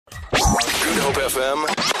Hope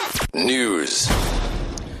FM News.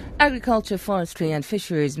 Agriculture, Forestry and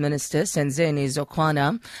Fisheries Minister Senzeni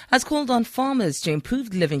Zokwana has called on farmers to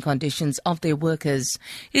improve the living conditions of their workers.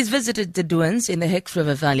 He's visited the Duans in the Hex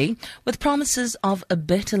River Valley with promises of a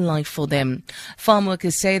better life for them. Farm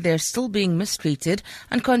workers say they're still being mistreated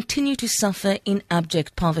and continue to suffer in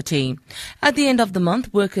abject poverty. At the end of the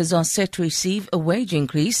month, workers are set to receive a wage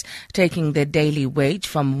increase, taking their daily wage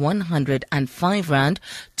from 105 Rand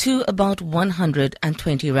to about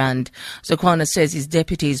 120 Rand. Zokwana says his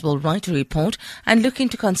deputies will write a report and look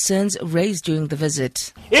into concerns raised during the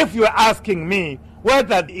visit. If you are asking me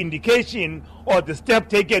whether the indication or the step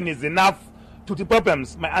taken is enough to the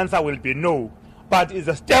problems, my answer will be no. But it's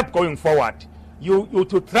a step going forward. You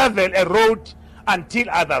to travel a road until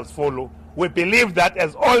others follow. We believe that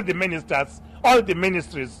as all the ministers, all the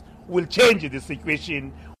ministries will change the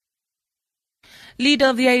situation. Leader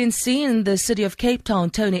of the ANC in the city of Cape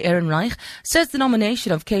Town, Tony Ehrenreich, says the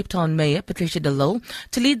nomination of Cape Town Mayor Patricia de Lille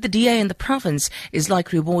to lead the DA in the province is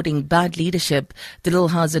like rewarding bad leadership. De Lille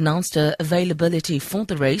has announced her availability for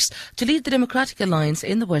the race to lead the Democratic Alliance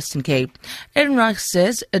in the Western Cape. Ehrenreich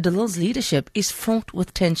says de Lille's leadership is fraught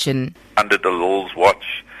with tension. Under de Lille's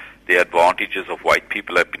watch, the advantages of white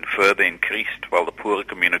people have been further increased while the poorer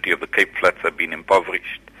community of the Cape Flats have been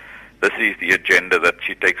impoverished. This is the agenda that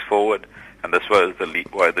she takes forward, and this was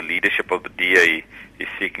why the leadership of the DA is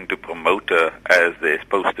seeking to promote her as their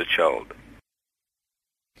poster child.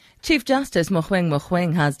 Chief Justice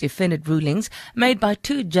Mogoeng has defended rulings made by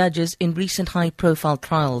two judges in recent high-profile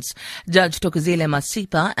trials. Judge Thokozile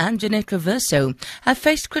Masipa and Jeanette Reverso have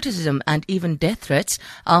faced criticism and even death threats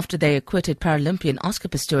after they acquitted Paralympian Oscar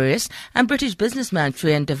Pistorius and British businessman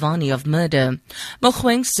Trian Devani of murder.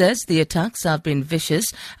 Mogoeng says the attacks have been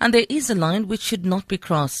vicious and there is a line which should not be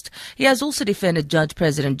crossed. He has also defended Judge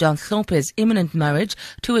President John Hlophe's imminent marriage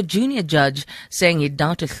to a junior judge, saying he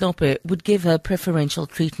doubted Hlophe would give her preferential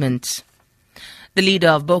treatment. The leader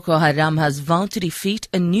of Boko Haram has vowed to defeat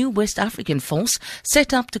a new West African force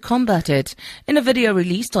set up to combat it. In a video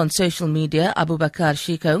released on social media, Abubakar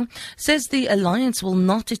Shiko says the alliance will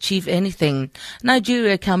not achieve anything.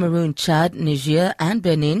 Nigeria, Cameroon, Chad, Niger and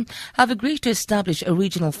Benin have agreed to establish a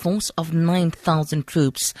regional force of 9,000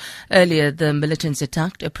 troops. Earlier, the militants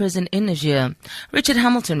attacked a prison in Niger. Richard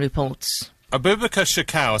Hamilton reports. Abubakar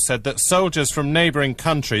Shekau said that soldiers from neighbouring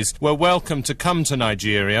countries were welcome to come to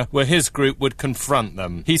Nigeria, where his group would confront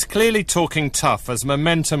them. He's clearly talking tough as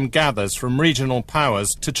momentum gathers from regional powers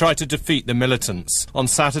to try to defeat the militants. On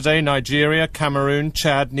Saturday, Nigeria, Cameroon,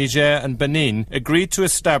 Chad, Niger and Benin agreed to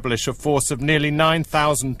establish a force of nearly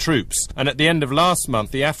 9,000 troops, and at the end of last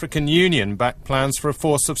month, the African Union backed plans for a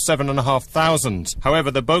force of 7,500.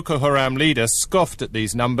 However, the Boko Haram leader scoffed at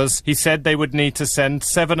these numbers. He said they would need to send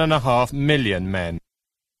 7.5 million men.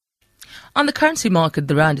 On the currency market,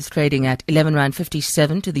 the rand is trading at 11 Rand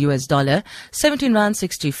 57 to the US dollar, 17 Rand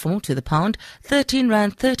 64 to the pound, 13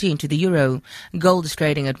 Rand 13 to the euro. Gold is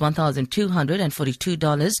trading at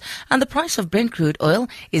 $1,242 and the price of Brent crude oil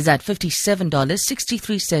is at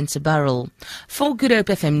 $57.63 a barrel. For Good Hope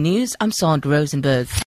FM News, I'm Sandra Rosenberg.